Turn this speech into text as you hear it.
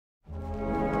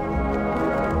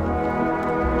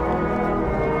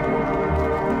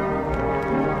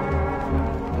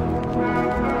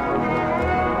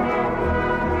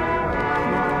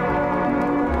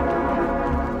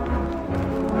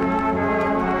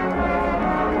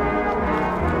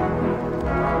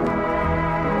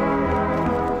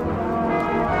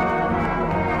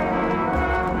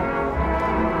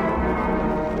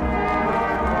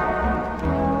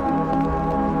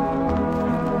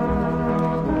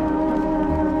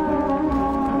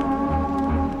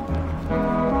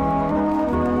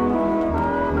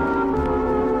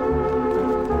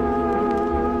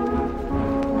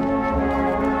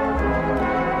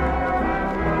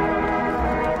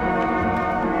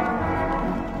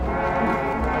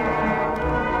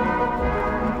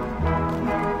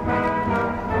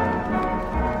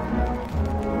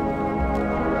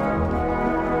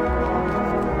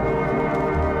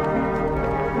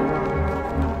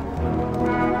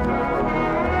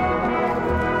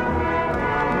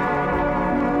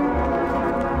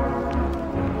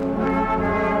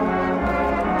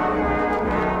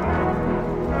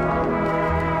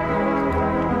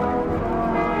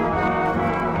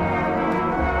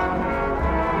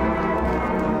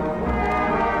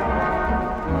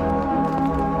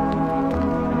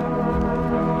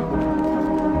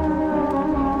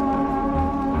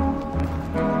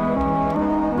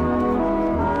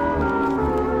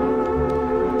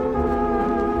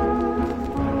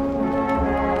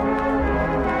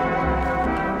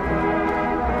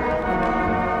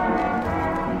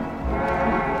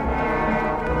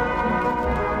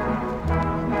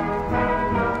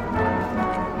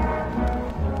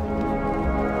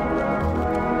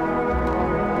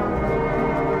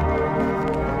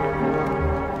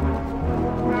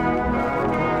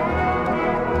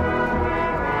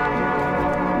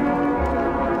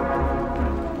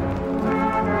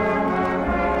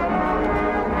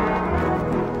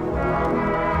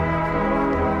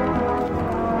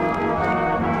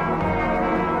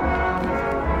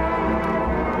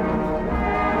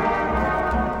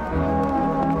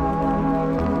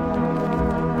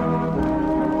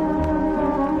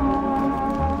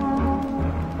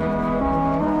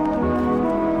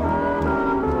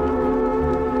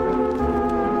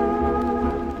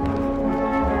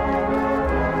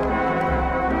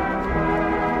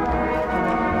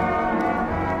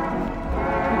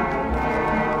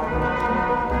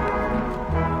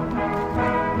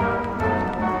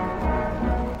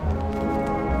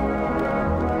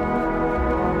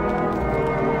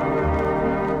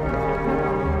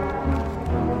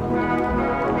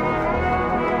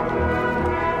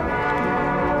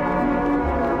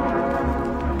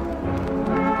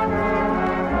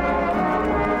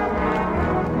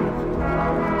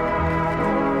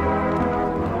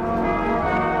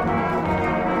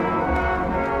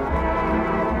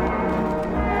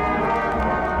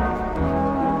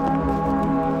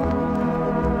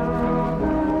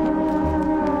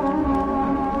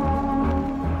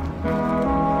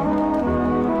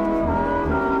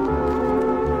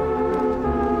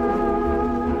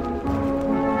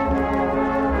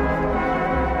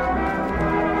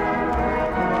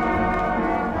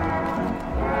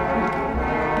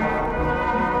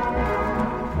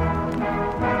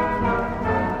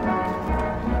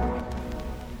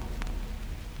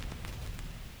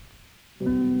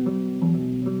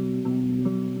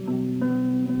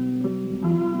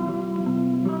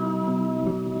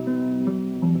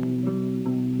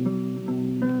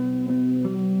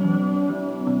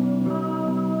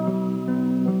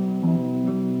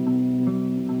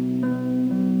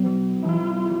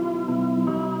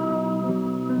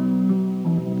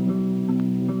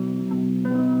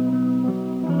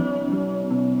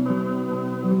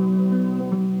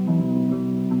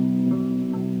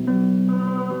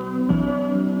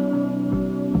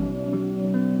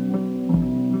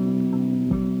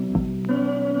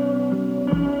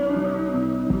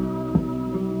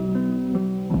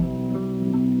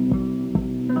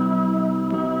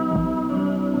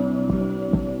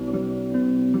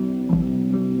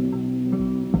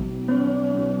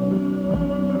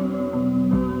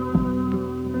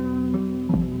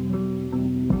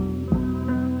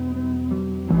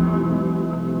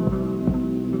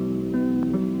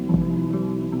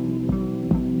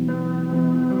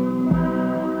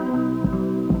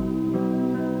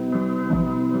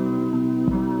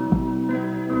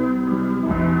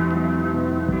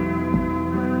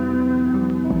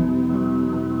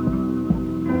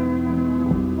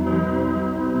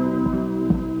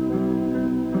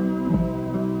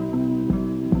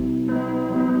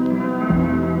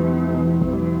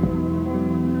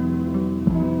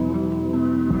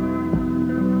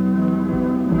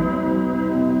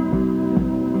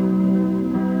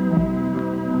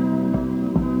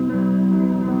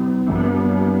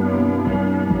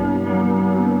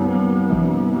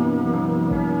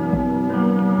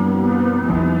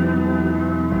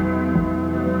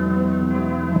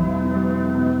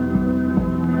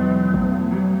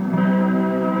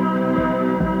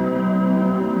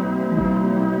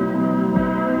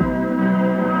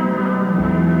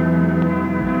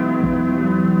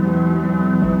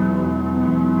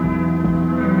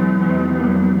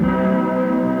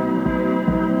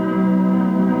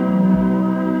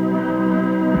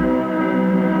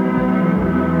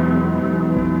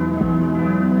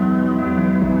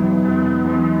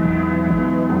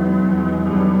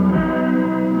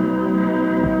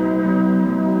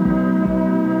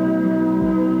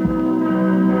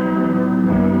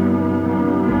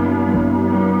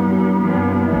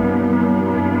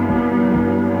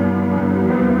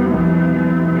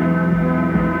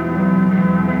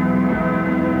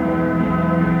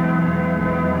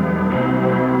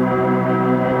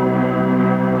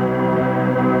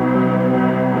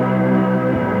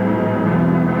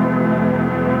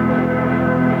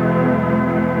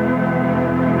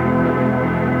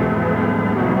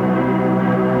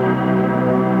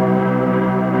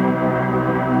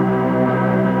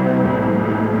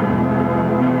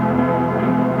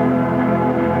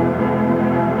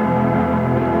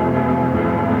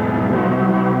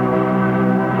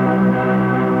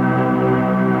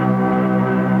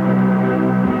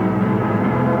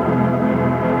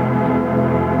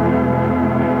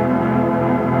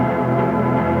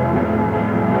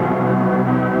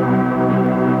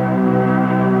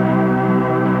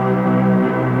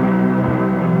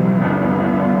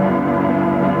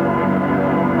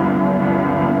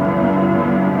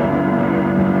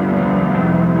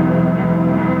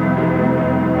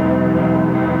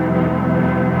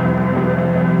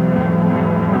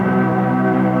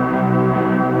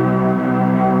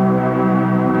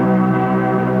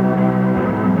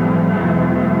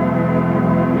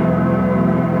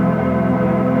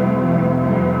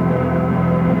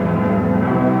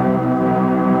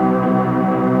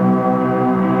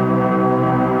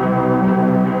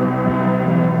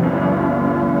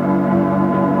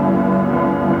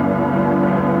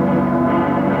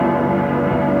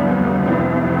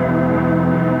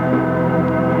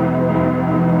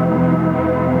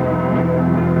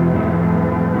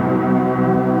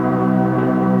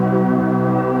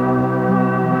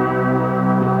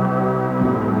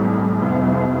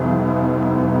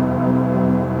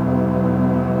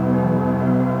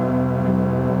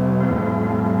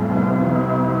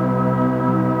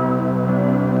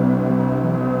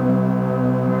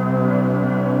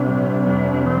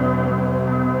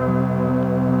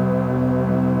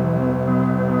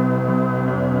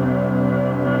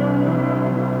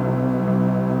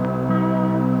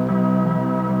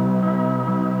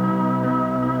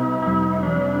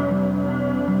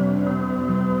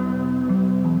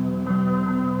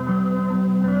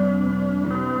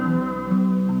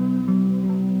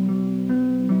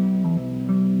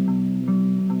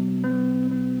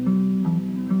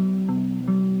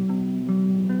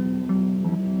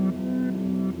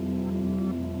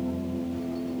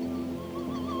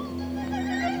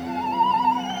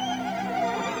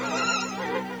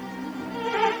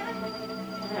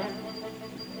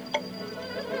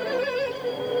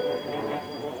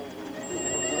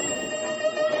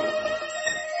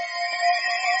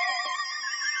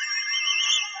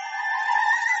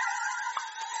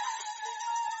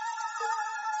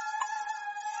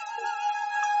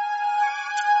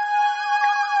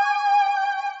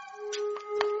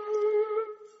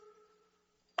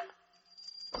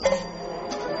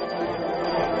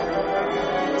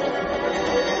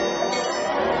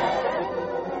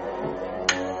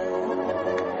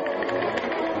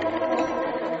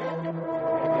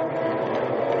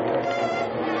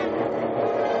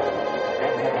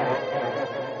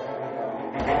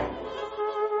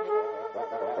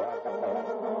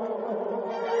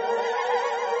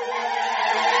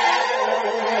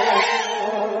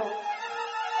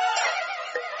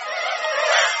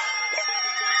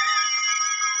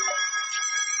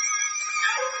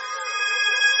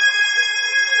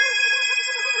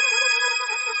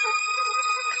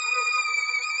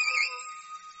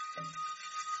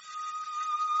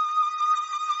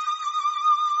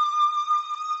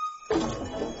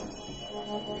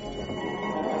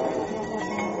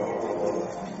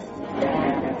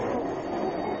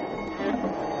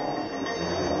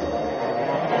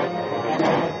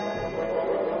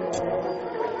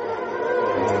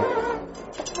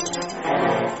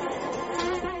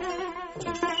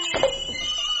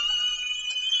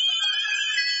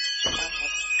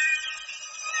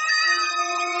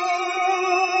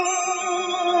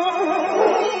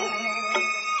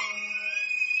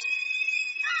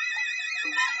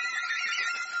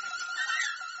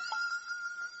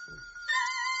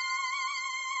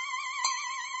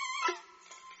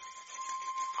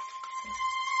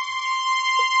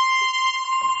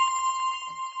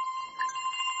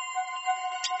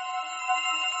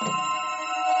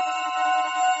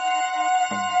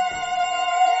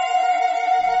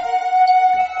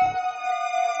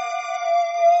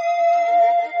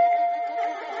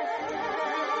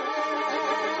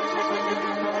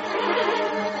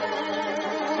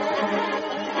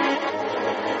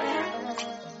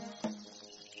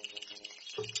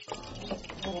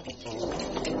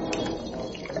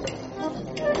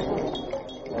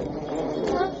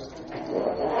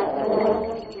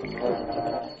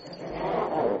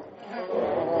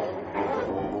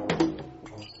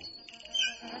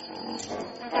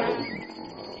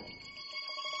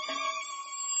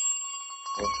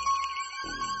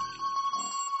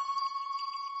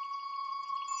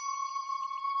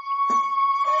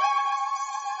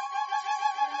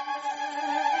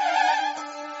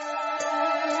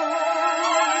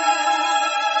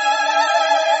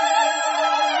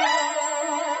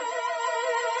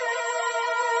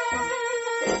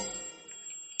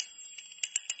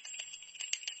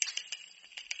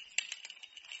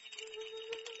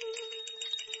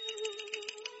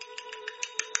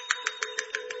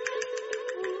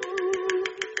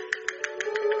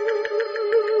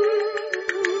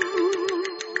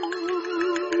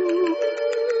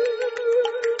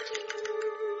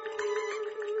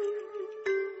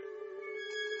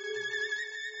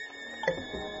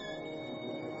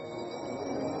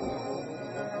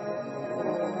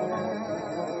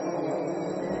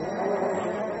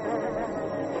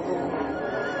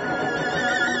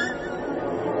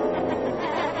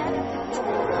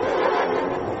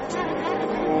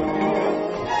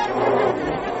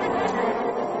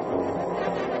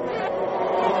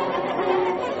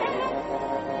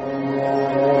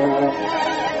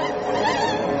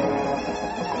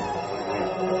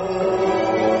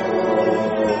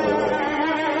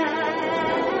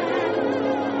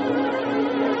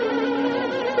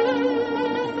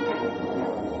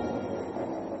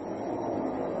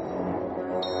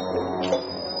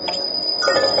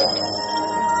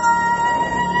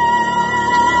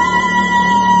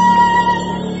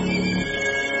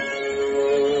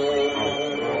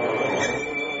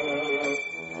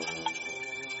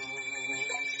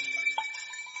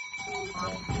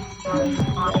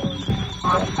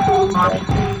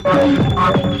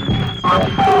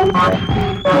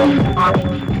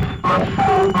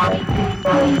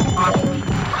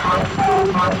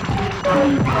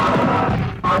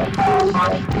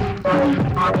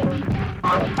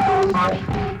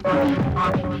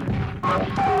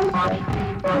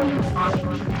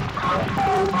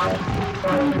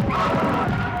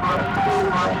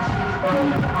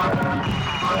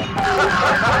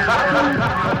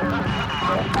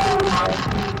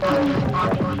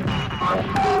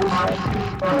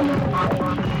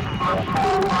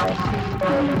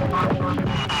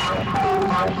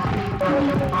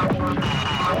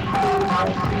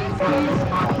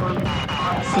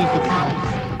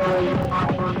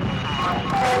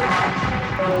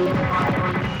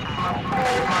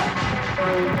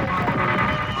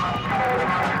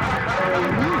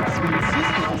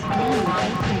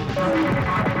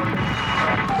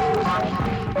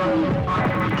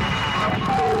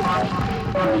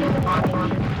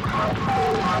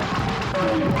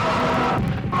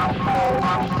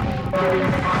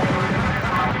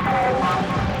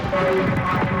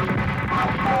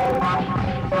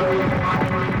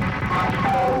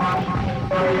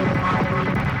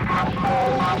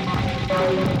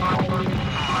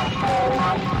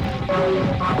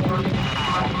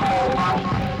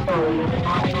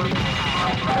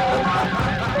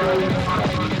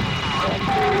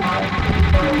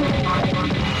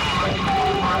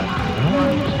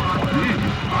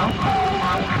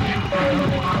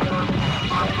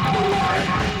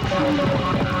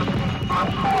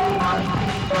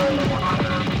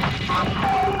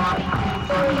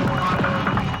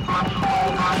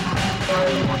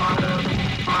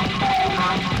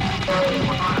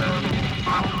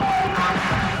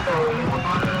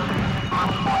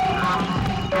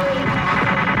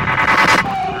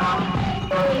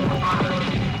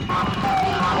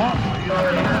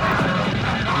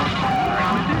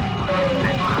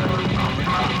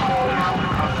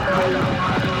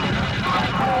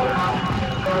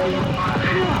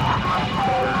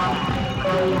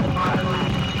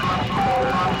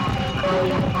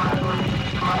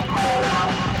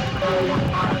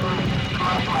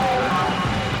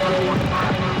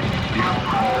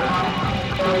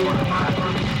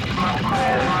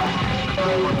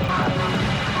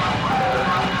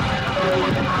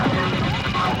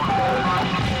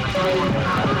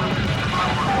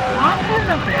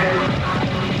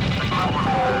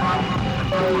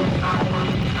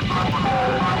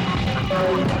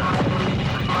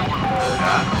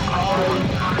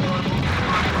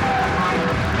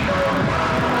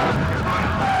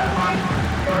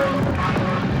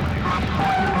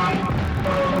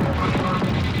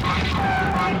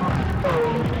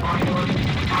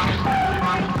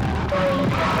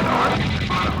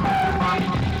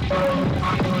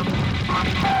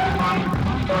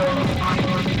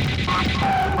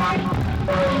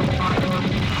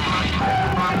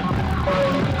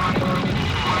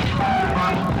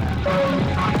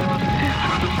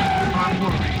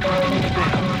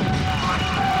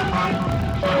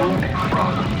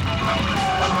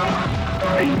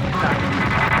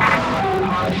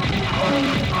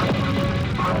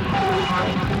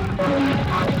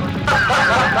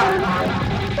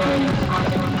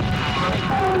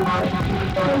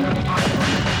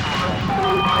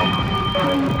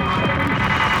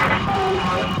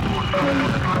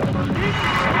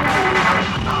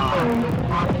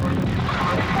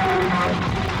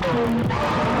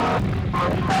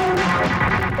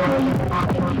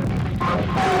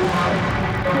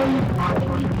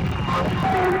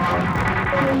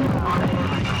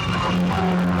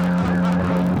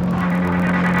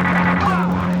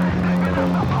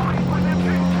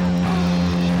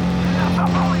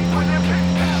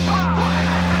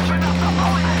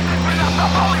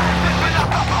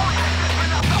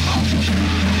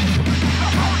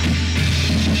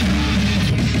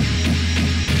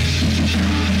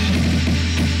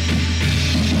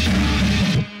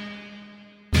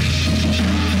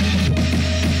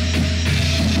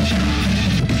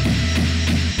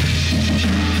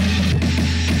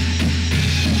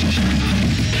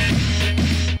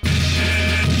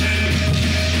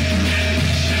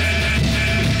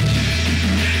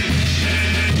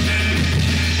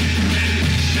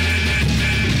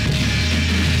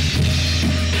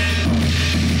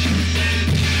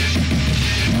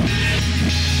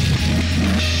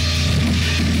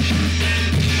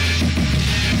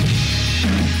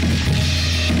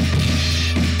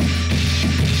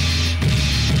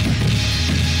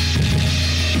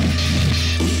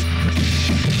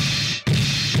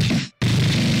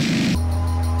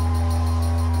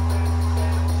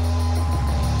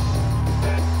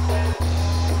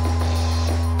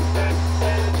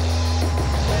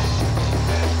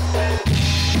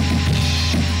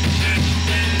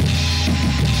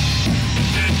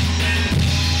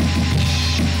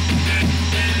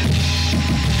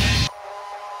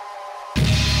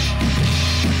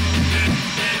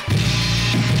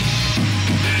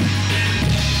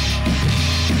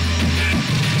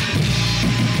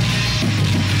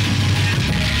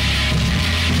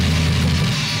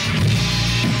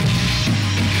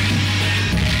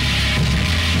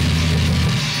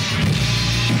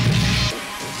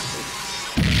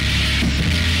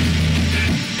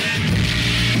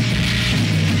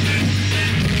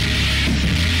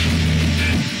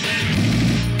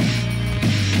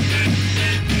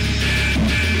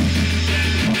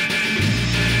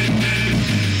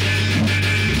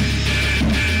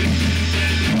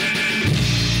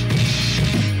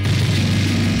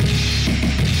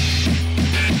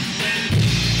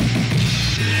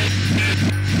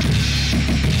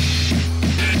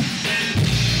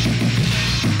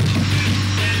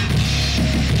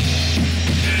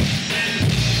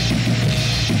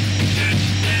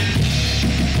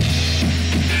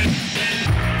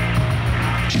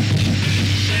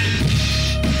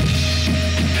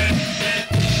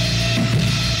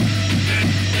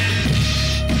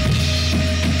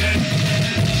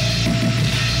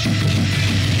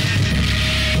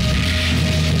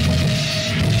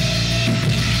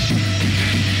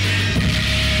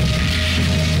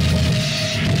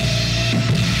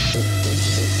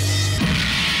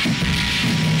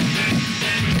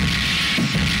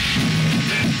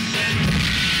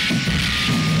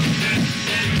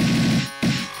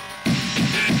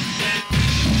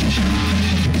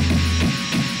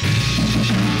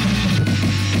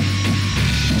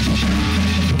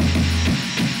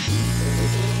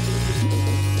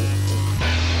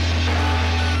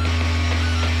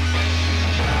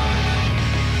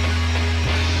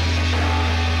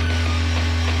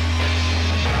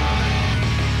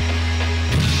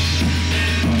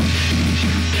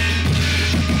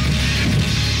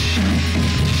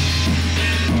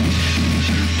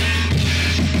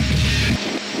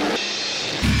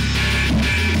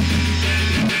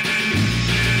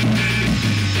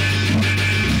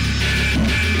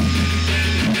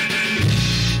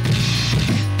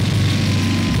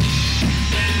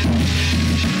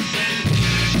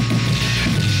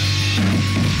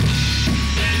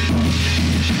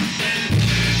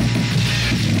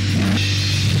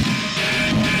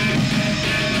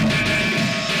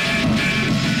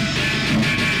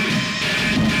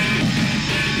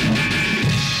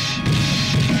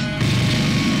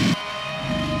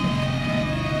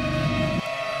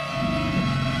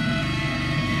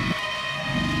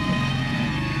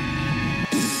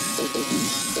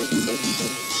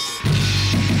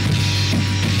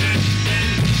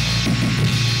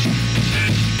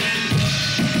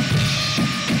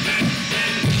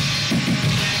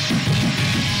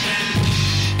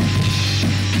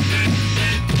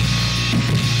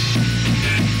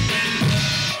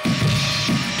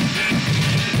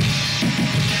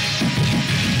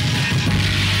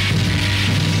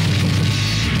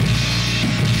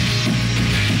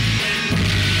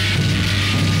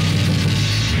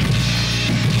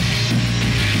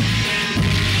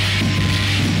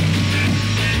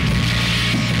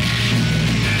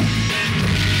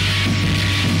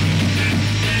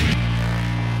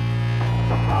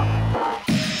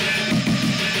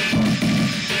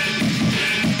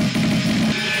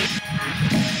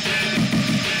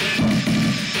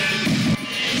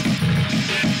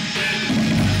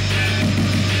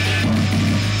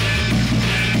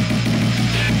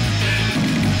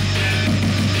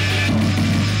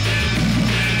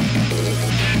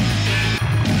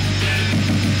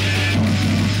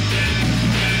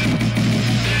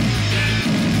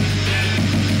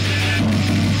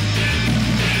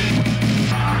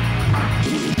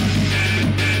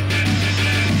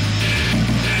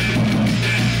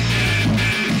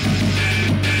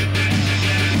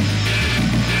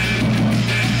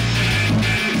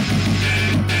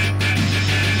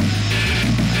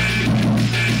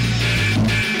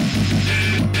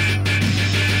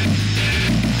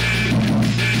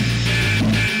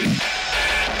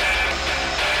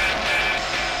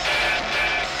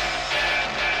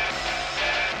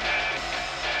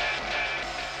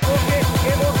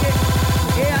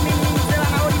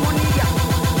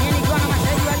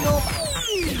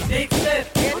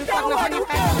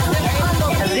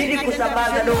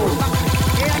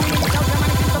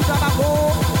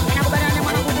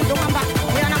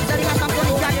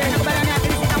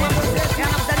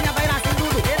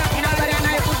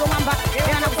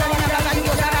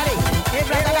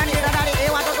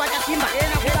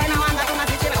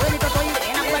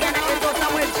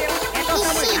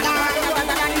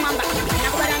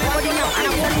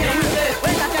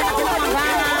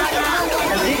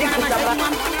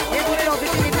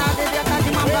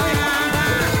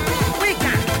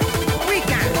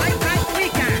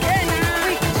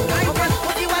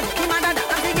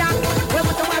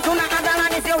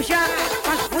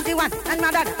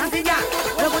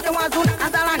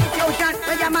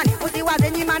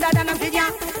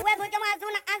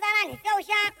hadharani, sio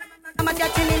ushamba. Maji ya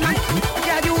chini mama, maji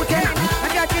ya juu tena,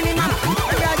 maji ya chini mama,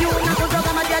 maji ya juu na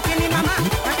kutoka maji ya chini mama,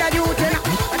 maji ya juu tena,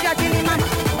 maji ya chini mama,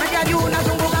 maji ya juu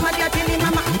nazunguka maji ya chini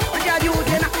mama, maji ya juu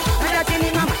tena, maji ya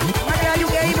chini mama, maji ya juu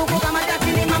geibuka maji ya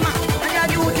chini mama, maji ya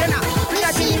juu tena, maji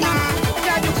ya chini mama, maji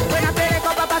ya juu wewe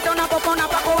peleka baba tona popona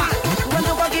pakoa,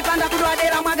 uwezo kwa kipanda kudwa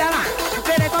dela magala,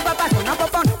 peleka baba tona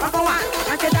popona pakoa,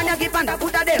 na shetani akipanda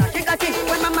kutadela shika chini,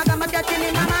 wewe mama kama maji ya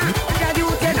chini mama, maji ya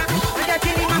juu tena, maji ya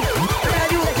chini mama, maji ya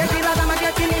juu kila maji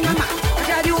ya chini mama,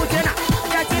 maji ya juu tena,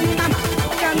 maji ya chini mama,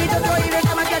 kama mtoto ile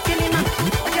kama maji ya chini mama,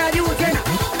 maji ya juu tena,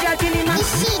 maji ya chini mama,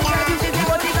 maji ya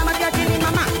juu sisi kama maji ya chini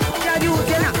mama, maji ya juu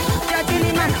tena, maji ya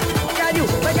chini mama, maji ya juu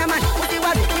kwa jamani,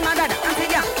 usiwazi ni madada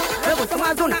amsija, wewe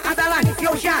chomazuna adhalani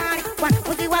sio ushari, bwana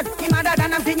usiwazi ni madada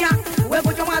na msija,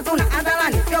 wewe chomazuna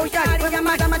adhalani sio ushari, kwa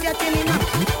jamani maji ya chini mama,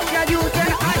 maji ya juu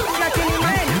tena, maji ya chini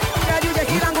mama, maji ya juu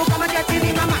jeshi langu kama maji ya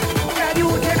chini mama, maji ya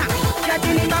juu tena, maji ya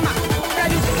chini mama, maji ya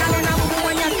juu kana na Mungu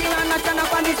mwenye asili anachana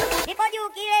kanisa. Nipo juu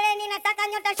kileleni nataka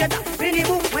nyota sheta. Mimi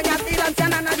Mungu mwenye asili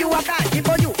mchana na jua kali.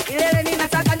 Nipo juu kileleni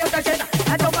nataka nyota sheta.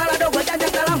 Hata pala dogo janja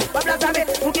salamu kabla zame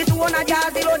ukituona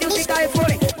jazi rodi usikae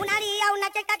fole. Unalia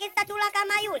unacheka kistatula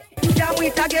kama yule.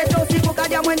 Jamuita geto usiku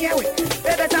kaja mwenyewe.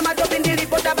 Bebe sama topi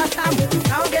nilipotabasamu.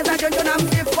 Naongeza jonjo na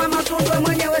msifu kwa matundu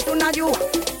mwenyewe tunajua.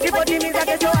 Sipotimiza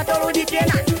kesho watorudi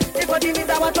tena.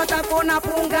 Sipotimiza watu watapona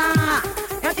punga.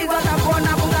 Yati watapona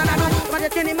punga na nusu maji ya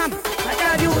chini mama. Maji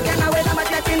ya juu tena weza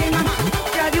maji ya chini mama.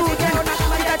 Maji ya juu tena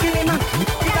maji ya chini mama.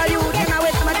 Maji ya juu tena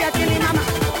weza maji ya chini mama.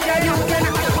 Maji ya juu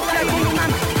tena maji ya chini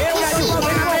mama. Maji ya juu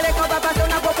tena peleka baba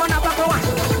sona popona pakoa.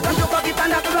 Mtu kwa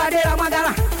kipanda kudwa dela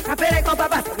magala. Napeleka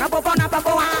baba sona popona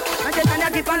pakoa. Mashetani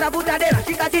akipanda buta dela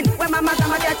shika chini. We mama kama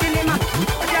maji ya chini mama.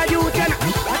 Maji ya juu tena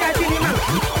maji ya chini mama.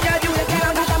 Maji ya juu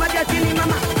tena kama maji ya chini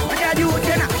mama. Maji ya juu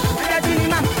tena maji ya chini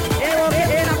mama.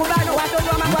 Nakubali watoto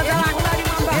wa mambo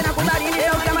ya nakubali ile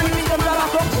kama ni wingo mzao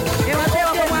wako. Wazee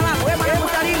wako mwana wewe mwana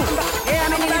msalimu.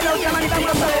 Amenileta kama ni bango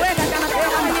weka kama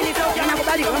kama mimi ndio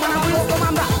nakubali kama mwana huyo kwa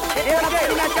mamba.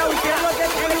 Nakubali na chau cherote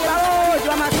ile bao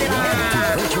jua masela.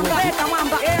 Weka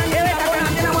mwamba. Weka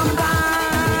tena mwamba.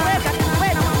 Weka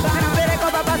tena mwamba. Napeleka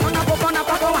baba tunapopona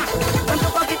pakoa. Mtu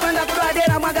kwa kipanda kudwa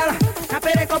dela magala.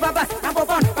 Napeleka baba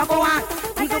tunapopona pakoa.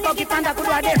 Mtu kwa kipanda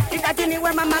kudwa dela ikatini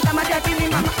we mama kama jatini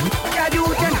mama. Ya juu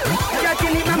tena, ya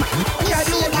chini mama, ya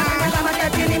juu tena, ya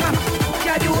chini mama,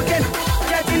 ya juu tena,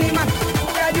 ya chini mama,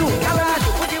 ya juu kabla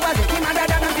usiwaze ni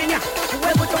madada na msinya,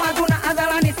 wewe kutomazuna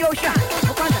adhalani sio ushari,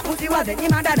 kwanza usiwaze ni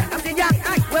madada na msinya,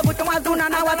 wewe kutomazuna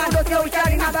na watu sio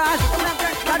ushari na baadhi,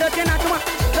 bado tena tuma,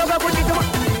 dogo kuti tuma,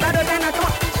 bado tena tuma,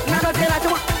 bado tena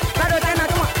tuma, bado tena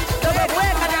tuma, dogo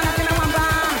weka tena mwamba,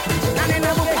 na neno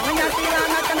Mungu mwenye asili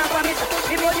anataka kwa misa,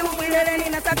 ipo juu milele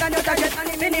nataka nyota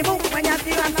shetani mimi Mungu mwenye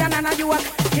asili mchana najua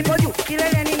nipo juu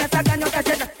kileleni nataka nyota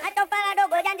cheta. Hata pala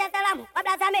dogo janja salamu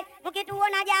kabla zame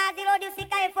ukituona jazi rodi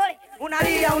usikae fole.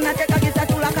 Unalia unacheka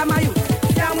kisatula kama yule.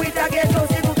 Jamuita geto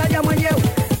usiku kaja mwenyewe.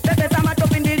 Bebe sama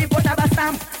topi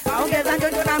nilipotabasamu. Ongeza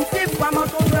njonjo na msifu kwa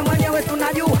matundu mwenyewe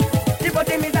tunajua.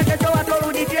 Sipotimiza kesho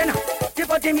watorudi tena.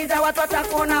 Sipotimiza watu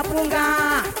watakuona punga.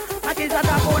 Machiza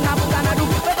watakuona punga na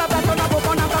duku. Beba baso na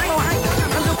popona pakoa.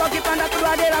 Mtu kwa kipanda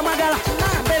kudwa dela magala.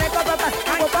 Peleka baba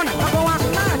popona pakoa.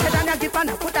 Shetani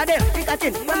akipanda kutadela shika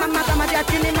chini. We mama kama ya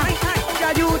chini mama.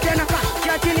 Ya juu tena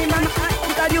ya chini mama.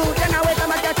 Ya juu tena we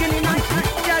kama ya chini mama.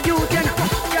 Ya juu tena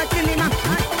ya chini mama.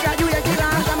 Ya juu ya kila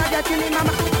kama ya chini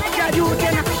mama. Ya juu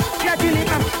tena ya chini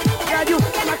mama. Ya juu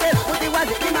kama tena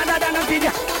usiwaze ni madada na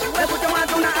msija. We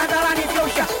kutomazuna adhalani sio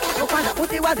ushari. Kwanza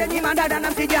usiwaze ni madada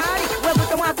na msija. We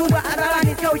kutomazuna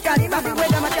adhalani sio ushari. Basi we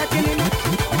kama ya chini mama.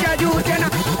 Ya juu tena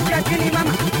ya chini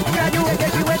mama. Ya juu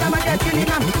we kama ya chini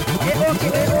mama. Okay.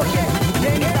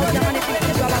 Ni sauti jamani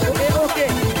kwa baba. Okay.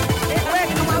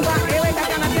 Weka mwamba, weka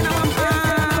kana tena mwamba.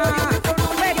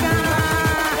 Weka.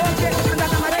 Okay, anda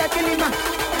kama ya chini mama.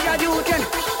 Ya juu tena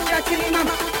ya chini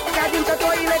mama. Ya juu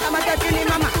mtoto ile kama ya chini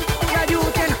mama. Ya juu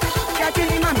tena ya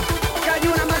chini mama. Ya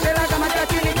juu na masela kama ya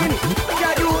chini chini. Ya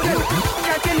juu tena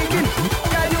ya chini chini.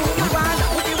 Ya juu kwanza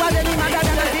usiwaze ni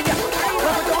madada na sija.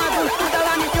 Wewe kutomazuna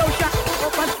adhalani sio ushari.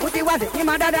 Usiwaze ni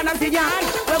madada na sija.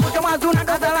 Wewe kutomazuna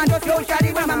adhalani sio ushari.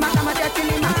 Wewe mama kama ya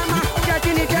chini mama. Ya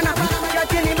chini tena ya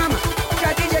chini mama.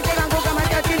 Ya chini kila nguo kama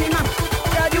ya chini mama.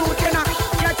 Ya juu tena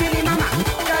ya chini mama.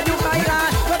 Ya juu kaila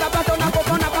wewe baba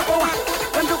unapopona pakoa.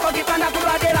 Wewe mtu kwa kipanda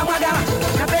kudwa dela magala.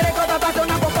 Napeleka baba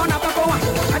unapopona pakoa.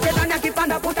 Shetani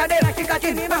akipanda puta dela shika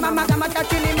chini mama kama ya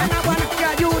chini mama bwana.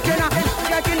 Ya juu tena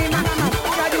ya chini mama.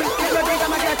 Ya juu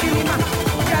kama ya chini mama.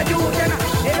 Ya juu tena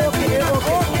okay.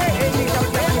 Ni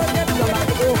sauti ya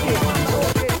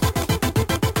okay.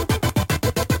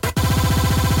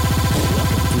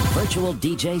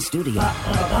 DJ Studio.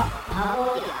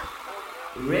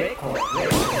 Record.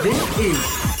 This is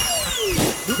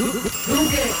Duke.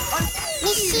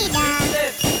 Nishida.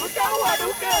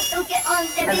 Duke on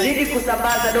the beat. Nazidi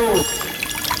kusambaza do.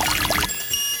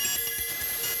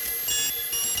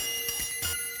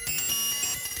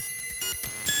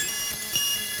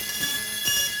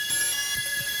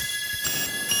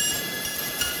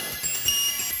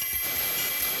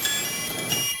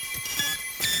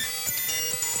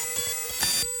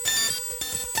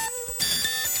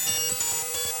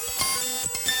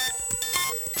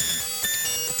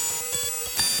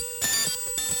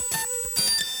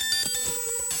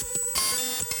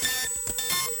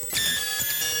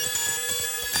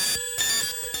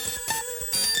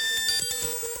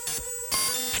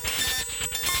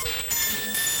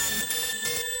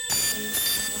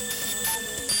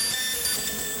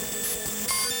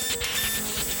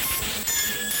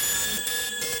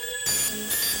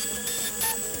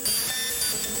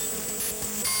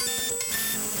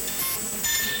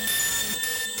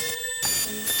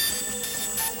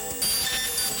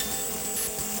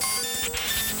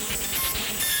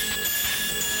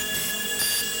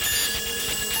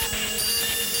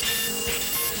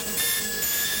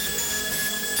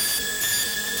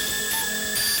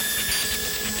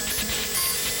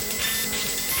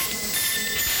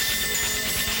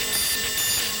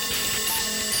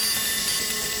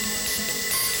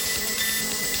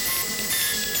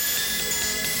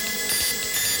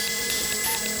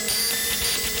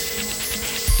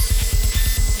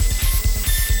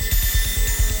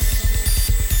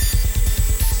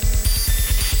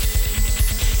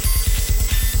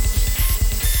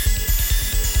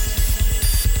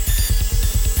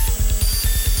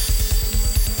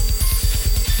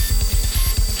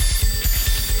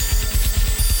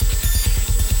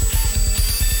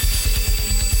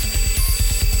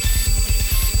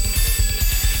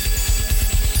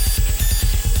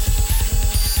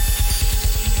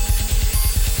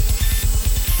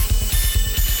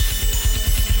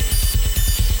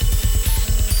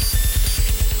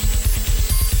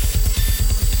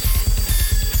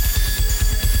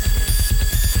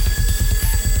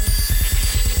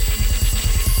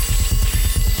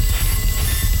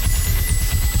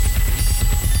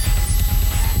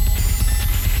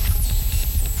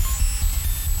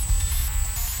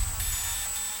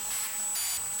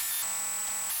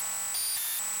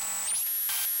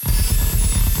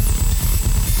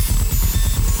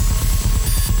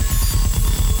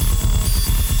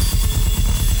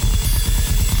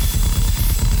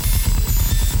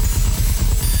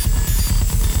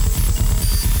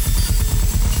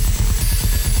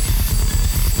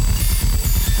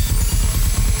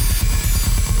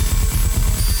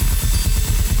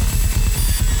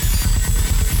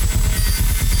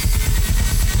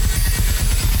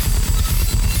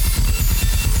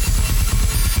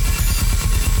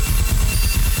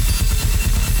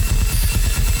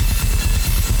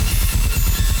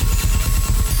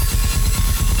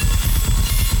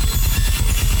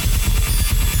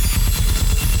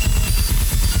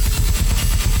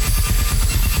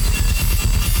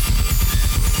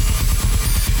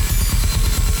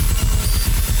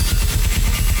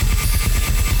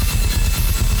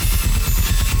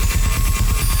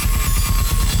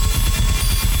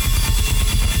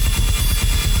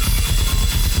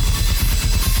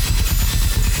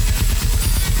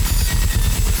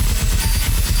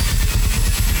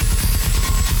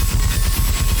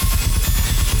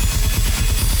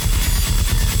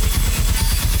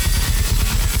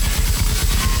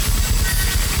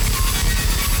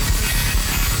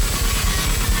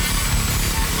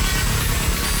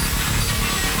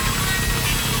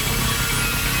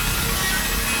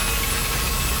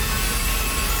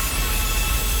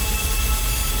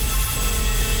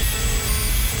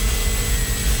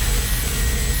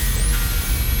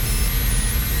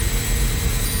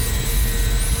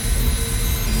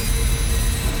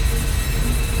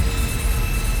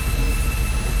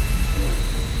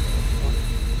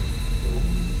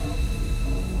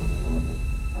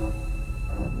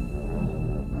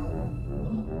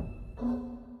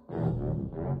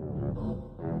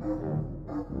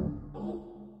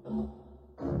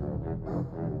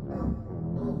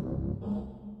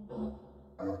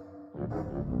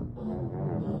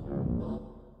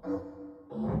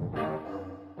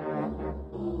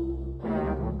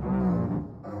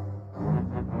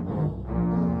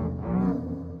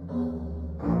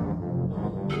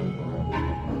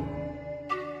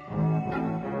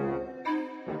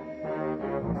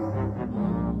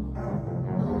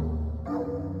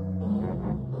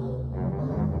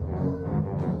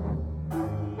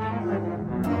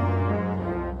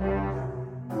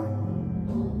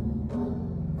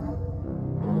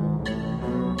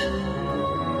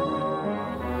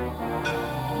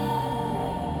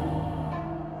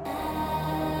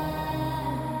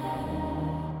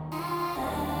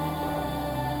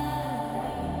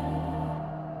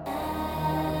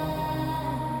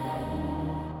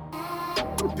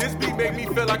 This beat make me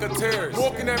feel like a terrorist.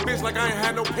 Walking that bitch like I ain't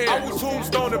had no parents. I was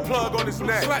tombstone and plug on his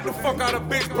neck. Slap the fuck out of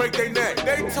bitch, break they neck.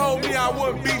 They told me I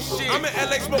wouldn't be shit. I'm in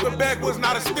LA smoking backwoods,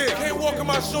 not a stick. Can't walk in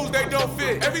my shoes, they don't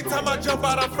fit. Every time I jump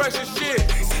out, I'm fresh as shit.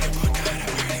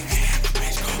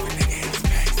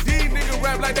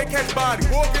 Rap like they catch body.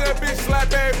 Walking that bitch, slap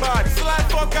everybody. Slap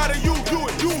fuck out of you, do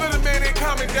it. You Slim man ain't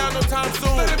coming down no time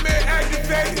soon. Slim man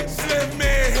activated. Slim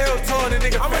man hell torn a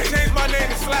nigga. I'ma change my name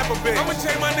to Slap a bitch. I'ma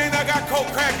change my name, I got coke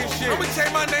crack and shit. I'ma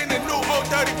change my name to New Old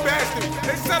Dirty Bastard.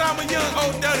 They said I'm a young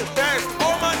old dirty bastard.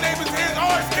 All my neighbors here's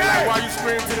always scared. Why you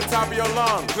scream to the top of your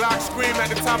lungs? Glock scream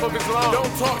at the top of his lungs.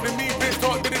 Don't talk to me, bitch,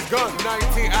 talk to this gun.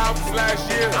 19 albums last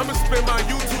year. I'ma spend my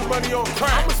YouTube money on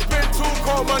crack. I'ma spend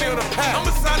call money on a pack.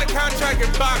 I'ma sign a contract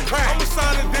and buy crack. I'ma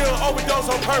sign a deal, overdose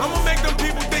on purpose. I'ma make them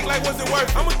people think like, what's it worth?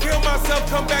 I'ma kill myself,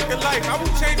 come back to life. I will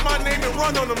change my name and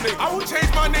run on them niggas. I will change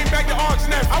my name back to Arch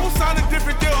Neff. I will sign a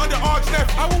different deal under Arch Neff.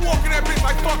 I will walk in that bitch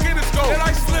like fuck in the scope. Then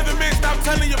like Slither man, stop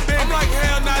telling your bitch. I'm like,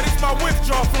 hell nah, this my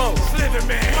withdrawal flow. Slither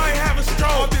man, might have a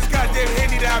stroke. This goddamn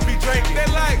Henny that I be drinking. They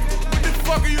like, what the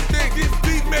fuck you think? This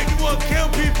beat make you wanna kill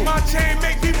people. My chain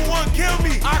make people wanna kill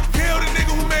me. I kill the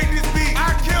nigga who made this beat.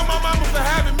 I kill my mama for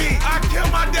having me. I kill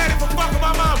my daddy for fucking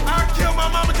my mama. I kill my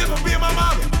mama just for being my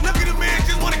mama. Look at the man,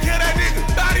 just wanna kill that nigga.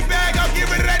 Body bag, I'll get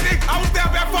rid of that nigga. I was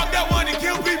down bad, fuck that one and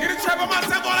kill people. In the trap by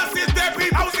myself, all I see is dead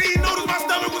people. I was eating noodles, my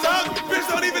stomach was hungry. Bitch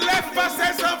don't even laugh if I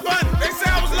said something funny. They say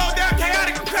I was low down,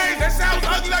 chaotic and crazy. They say I was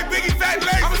ugly like Biggie Fat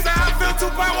Legs. I'ma say I feel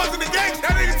Tupac wasn't the gang.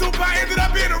 That nigga Tupac ended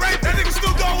up being a rape. That nigga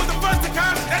Snoop Dogg was the first to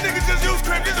come. That nigga just used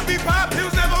crib just to be pop. He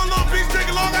was never on Long Beach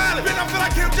drinking Long Island. Bitch, I feel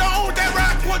like Kim Jong-un with that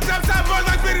rock. One time side boys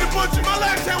like Benny the Butcher. My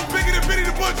last chain was bigger than Benny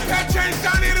the Butcher. Pat chain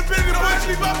shiny and bigger than the Butcher.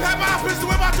 Leave up, Pat my pistol,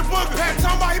 whip out your booger. Pat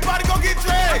told me he about to go get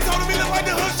dread. He told him he look like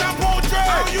the hood shop on dread.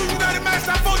 I don't use United Max,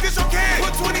 I fuck this your can.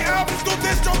 Put 20 albums, go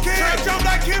distro can. Try to jump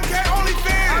like Kim K, only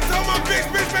fan. I told my bitch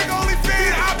make only fan.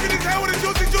 Beat hop in his head with a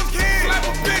juicy juice can. Slap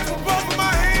a bitch with both of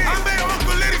my hands. I made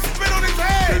Uncle Liddy spit on his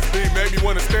head. This beat made me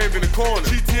wanna stand in the corner.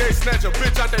 GTA snatch a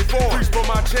bitch out they form. Reach for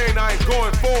my chain, I ain't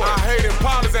going for it. I hate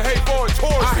Impalas and hate foreign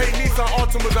Taurus. I hate Nissan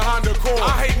Altimas and Honda Accord.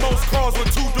 I hate most cars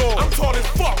with 2 doors. I'm tall as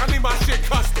fuck, I need my shit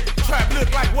custom. Trap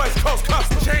look like West Coast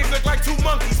custom. Chains look like 2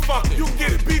 monkeys fucking. You can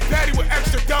get a beef patty with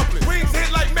extra dumplings. Wings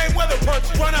hit like Mayweather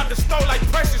punches. Run out the store like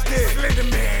Precious did. Slender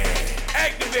man,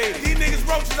 activated. These niggas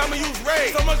roaches, I'ma use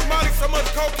Ray. So much money, so much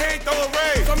cocaine, throwing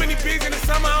Ray. So many bees in the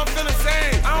summer, I don't feel the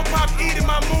same. I don't pop eating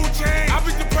my mood change. I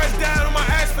be depressed down on my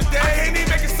ass for days. I can't even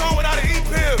make a song without an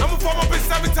E-pill. I'ma fall my bitch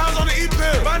 7 times on the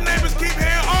E-pill. My neighbors keep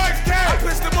hearing RXK. I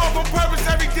piss them off on purpose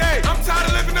every day. I'm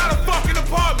tired of living out a fucking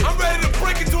apartment. I'm ready to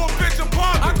break into a bitch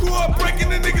apartment. I grew up breaking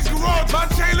the niggas' garage. My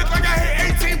chain look like I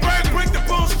hit 18 burgers. Break the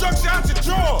bone structure out your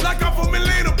jaw. Like I'm from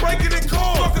Atlanta, breaking in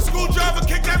car. Fuck a screwdriver,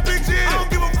 kick that bitch in. I don't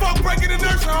give a fuck breaking the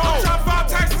nursing home. I'm trying to file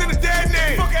taxes in the dead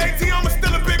name. Fuck an ATM, I'ma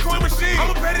steal a Bitcoin machine.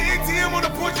 I'ma pay the ATM on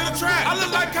the porch of the track. I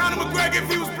look like Conor McGregor if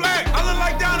he was black. I look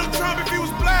like Donald Trump if he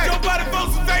was black. Nobody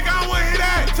votes for fake, I don't wanna hear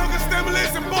that. Took a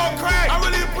stimulus and bought crack. I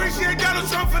really appreciate Donald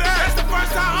Trump for that. That's the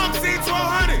first time I'm seeing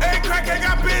 1200. Hey, crackhead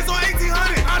got bids on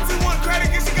 1800. Auntie want credit,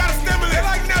 and she got a stimulus. They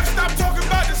like never stop talking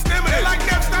about the stimulus. They like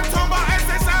never stop talking about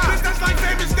SSI. Bitch, that's like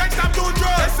famous steak, stop doing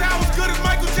drugs. They say I was good as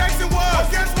Michael Jackson was. Well,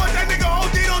 guess what? That nigga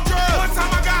OD'd on drugs. One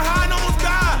time I got high and almost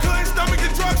died. Couldn't stomach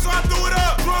the drugs, so I threw it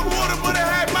up. Drunk water, but it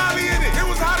had Molly in it. It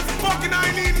was hot as fuck and I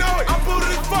ain't even know it. I'm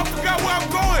booted as fuck, forgot where I'm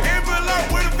going. Amber alert,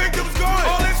 where the victim's going.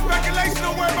 All this speculation,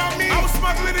 don't worry about me. I was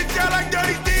smuggling in jail like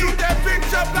Dirty D. Shoot that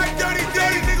bitch up like Dirty D.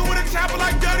 Dirty nigga with a chopper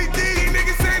like Dirty D. These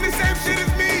niggas saying the same shit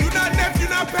as me. You not Neff, you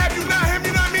not Pap, you not him,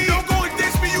 you not me. Don't go and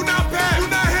diss me, you not Pap. You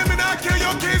not him and I'll kill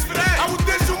your kids for that. I will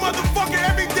diss you motherfucker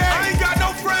every day. I ain't got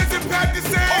no friends in Pap the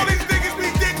same. All these niggas be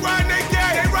dick riding they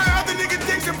gay. They ride other niggas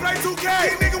dicks and play 2K.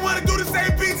 These niggas wanna do the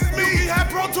same beats as me. You have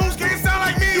Pro Tools, can't sound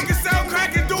like me. You can sound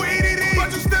crack and do EDD,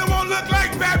 but you still won't look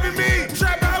like Pap and me.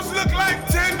 Trap house look like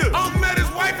Tender. Unc met his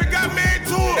wife and got married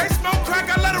to her. They smoke crack,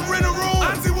 I let her rent a room.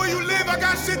 I see where you live, I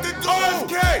got shit to do.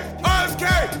 RSK, RSK,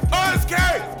 RSK,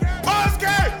 RSK,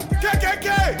 KKK,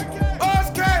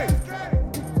 RSK.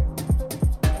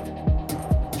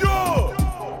 Yo,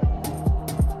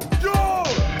 yo.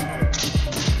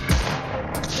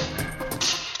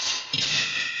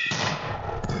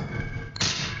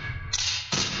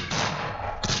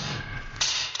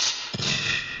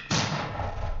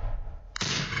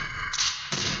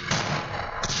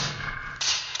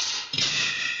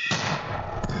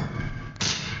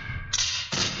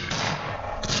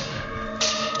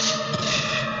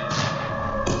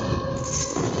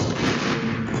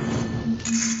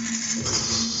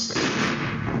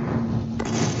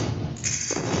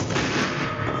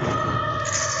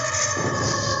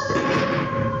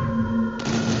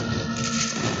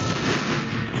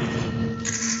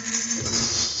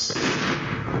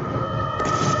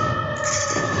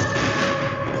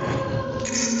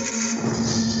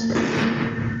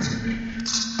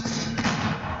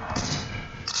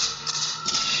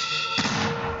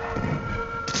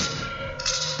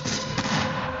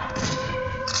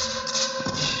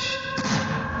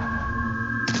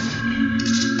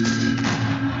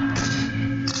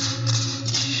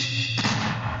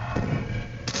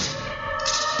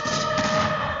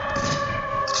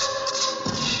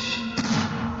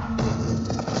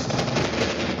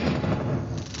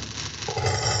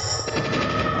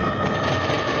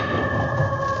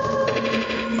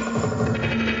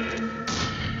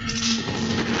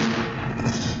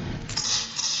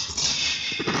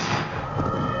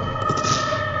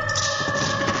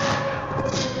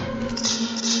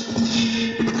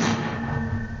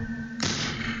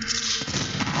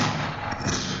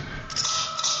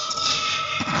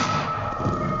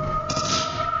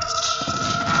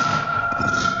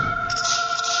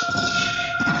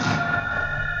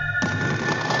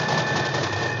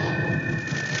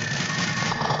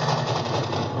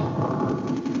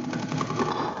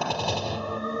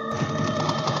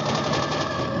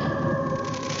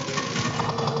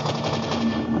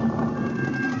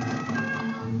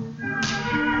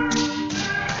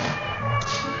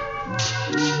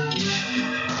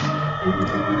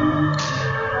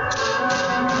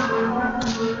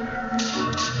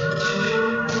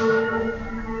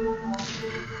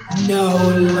 No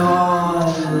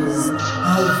laws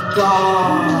of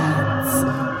gods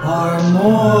are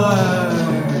more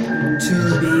to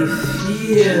be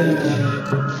feared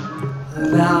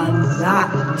than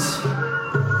that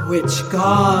which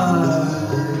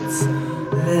guards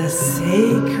the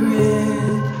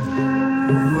sacred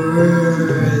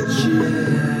virgin.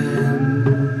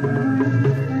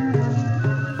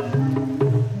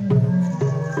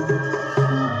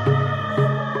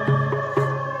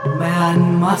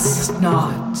 Man must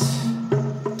not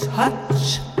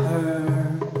touch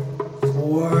her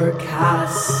or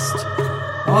cast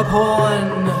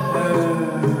upon her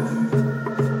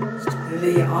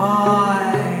the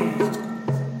eye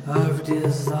of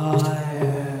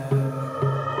desire.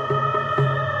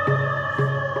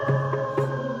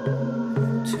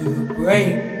 To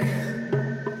break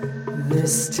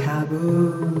this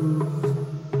taboo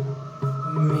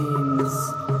means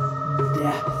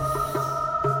death.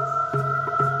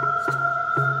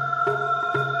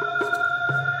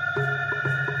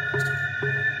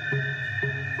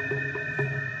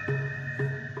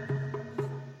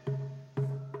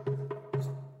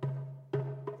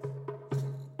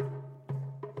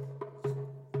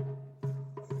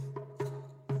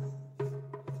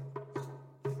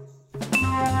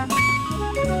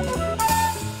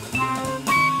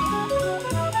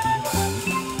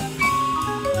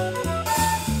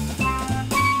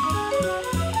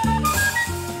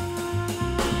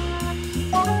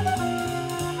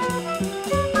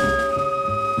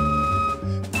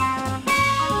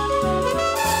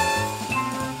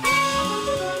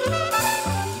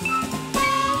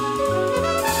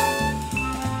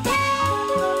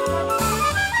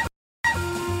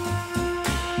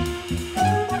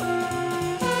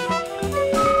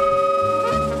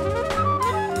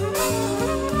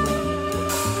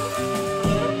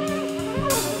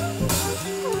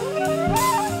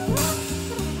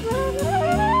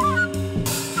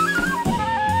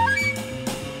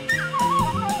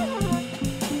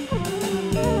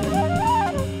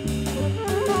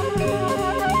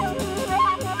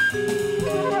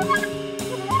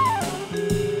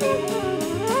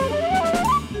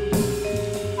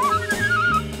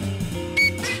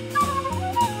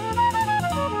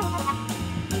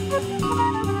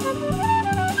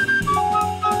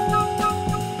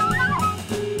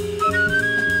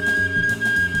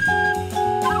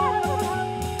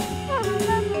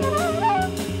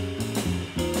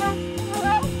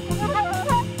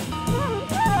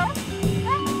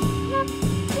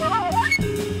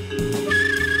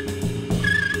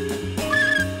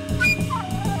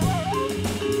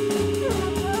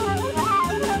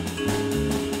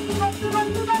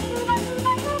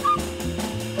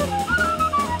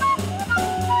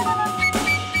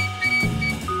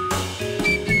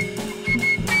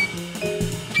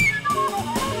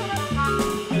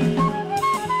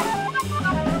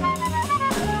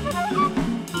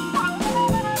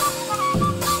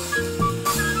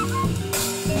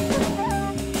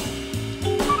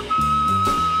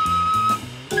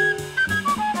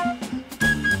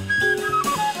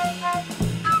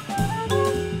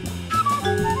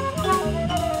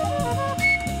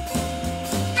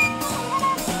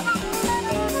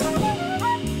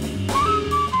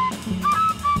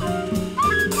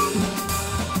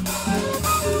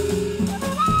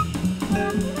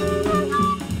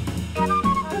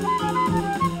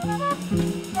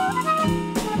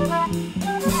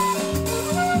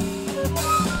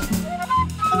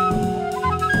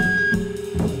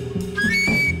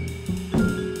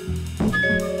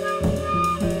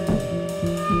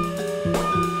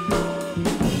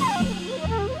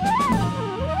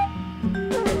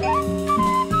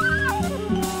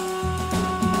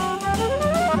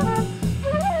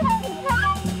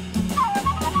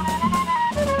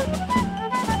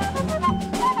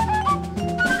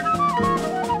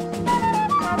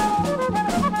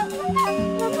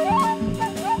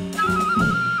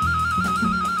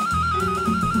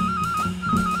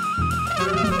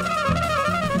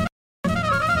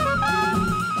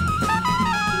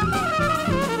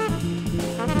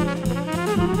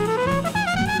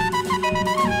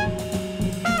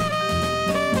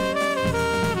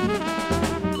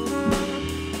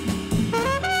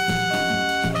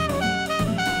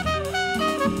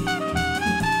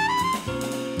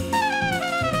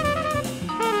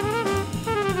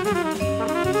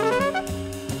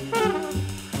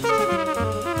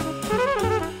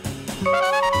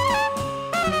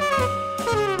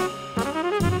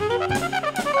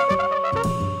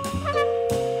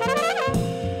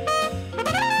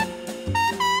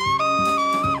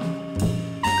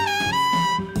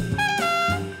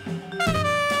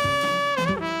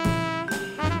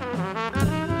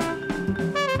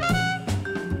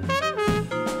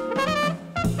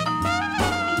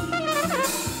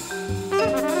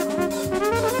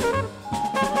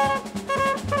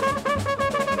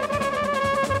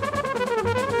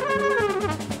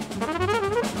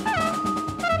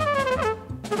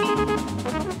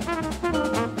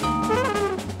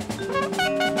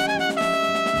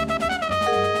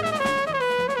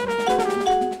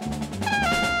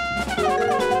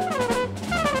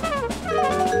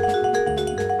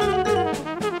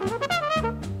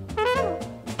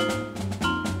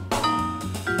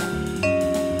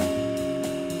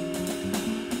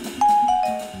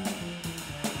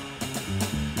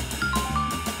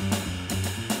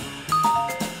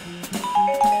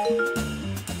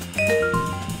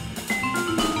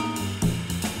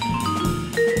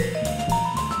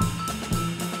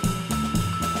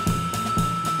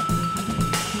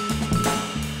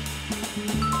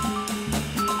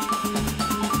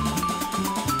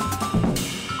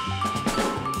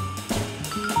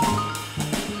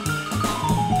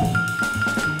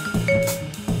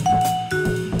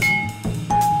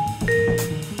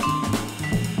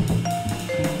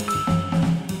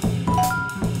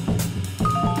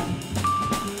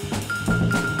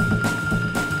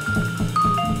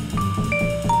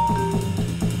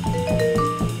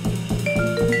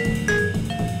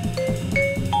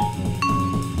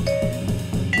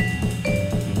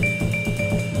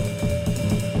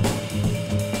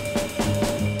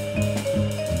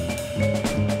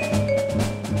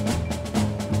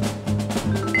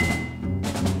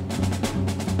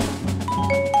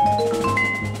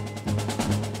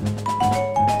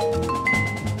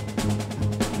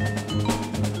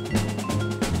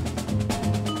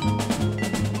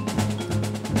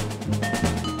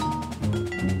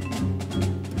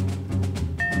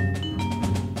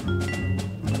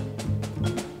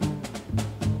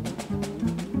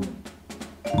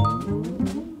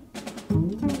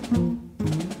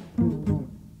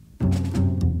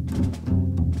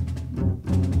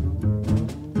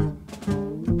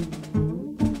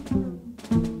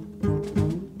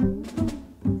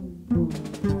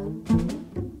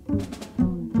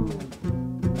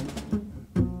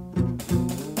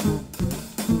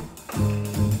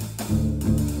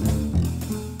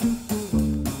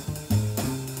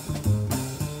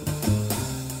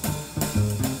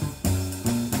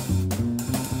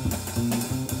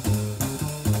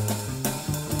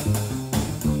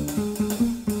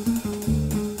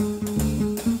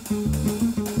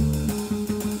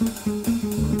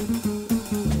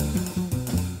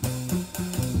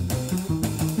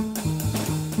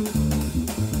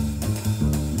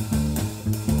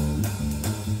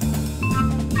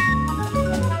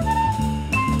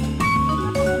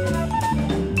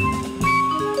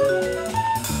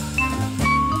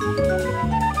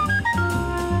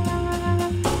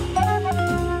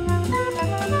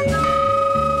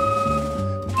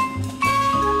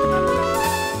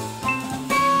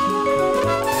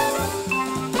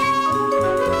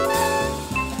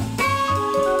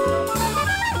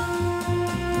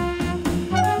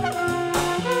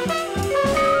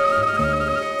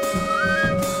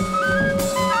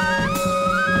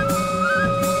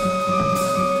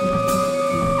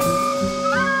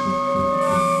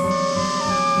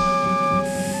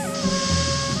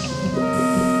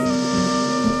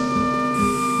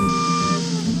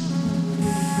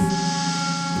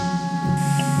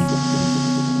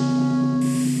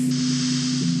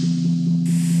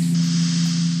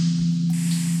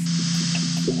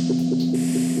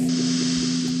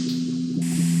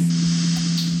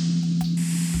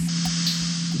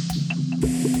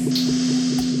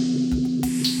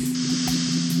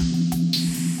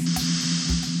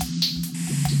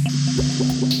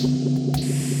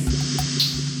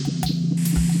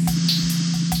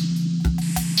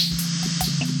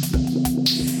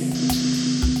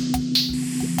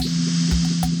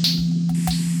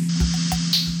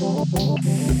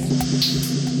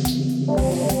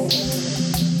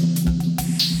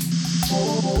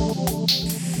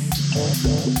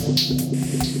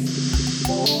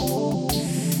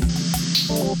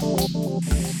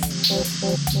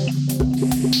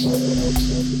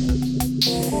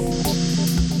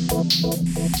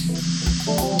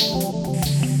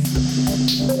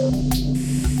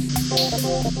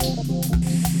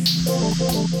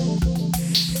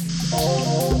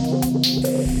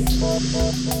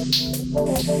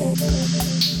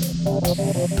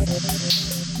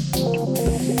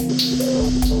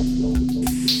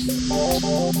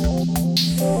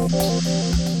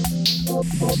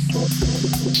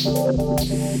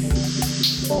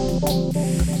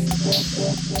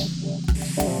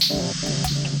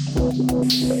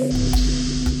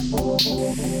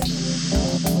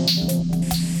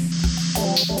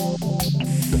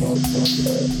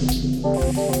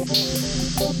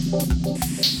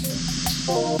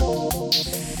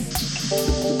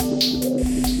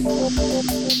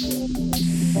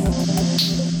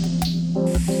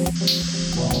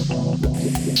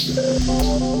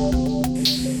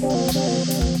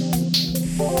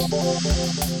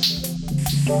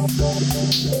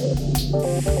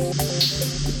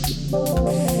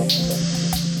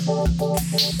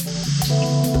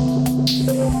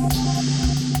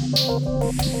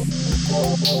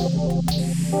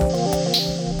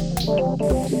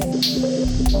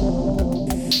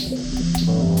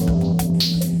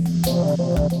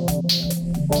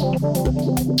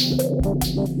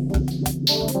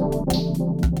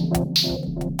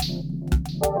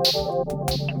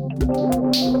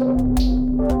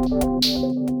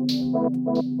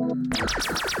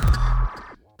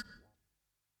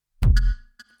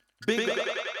 Big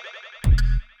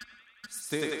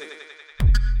Stick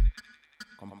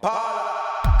Kampala,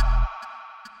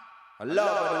 I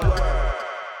love the world.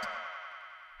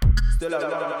 Still I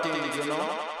run things, you know.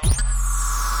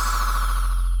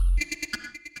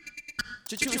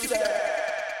 Chichuse,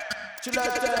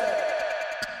 Chilete,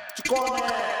 Chikone,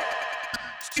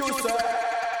 Chichuse,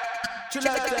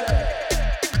 Chilete,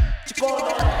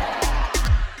 Chikone.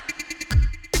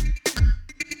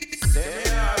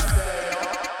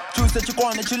 Choose you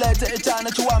want it, you let it, China,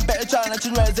 you want better China,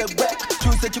 you raise it back.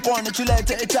 Choose you want it, you let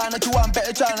it, China, you want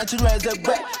better China, you raise it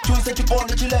back. Choose you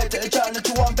want it, you let it, China,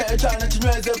 you want better China, you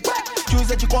raise it back.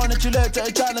 Choose you want it, you let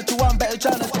it, China, you want better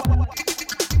China,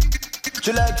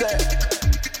 you let it,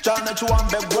 China, you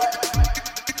want better back.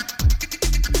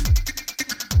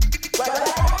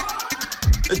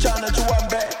 China, you want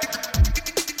better.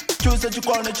 Choose you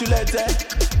want it, you let it.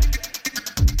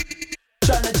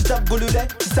 Chana chitabulule,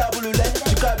 chisabulule,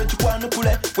 chikabe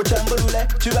chikwanukule, wachambulule,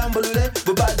 chibambulule,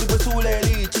 bubaji basule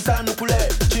li, chisanukule,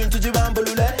 chintu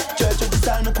jibambulule, checho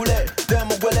chisanukule,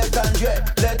 demo gwele tanje,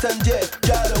 letanje,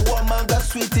 jalo woman ga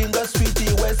sweetie,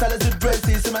 we salazi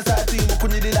dressy, simasati,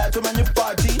 mukunilila tumanye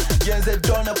party, yenze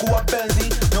jona kuwa benzi,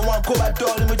 no one kuwa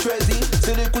doli mchwezi,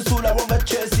 sili kusula wonga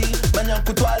chesi, manyan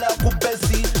kutwala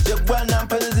kubesi, jegwana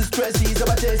mpenzi stressi,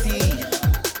 sabatesi.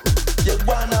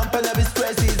 Yegwana mpana bi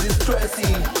stresses is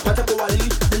stressing. Matako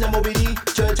wali, nina mobili,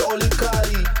 church oli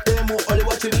kali. Emu oli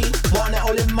wachiri, mwana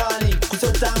oli mani.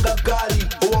 Kusotanga gali,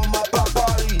 uwa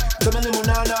mapapali. Samani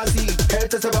munanazi,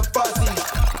 haters have a fussy.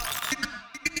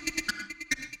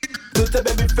 Tuta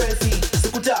baby fancy,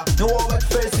 sikuta, no over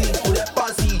fancy. Ule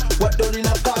pasi, wadoli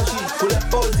na kashi. Ule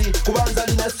pozi, kubanza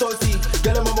lina sosi.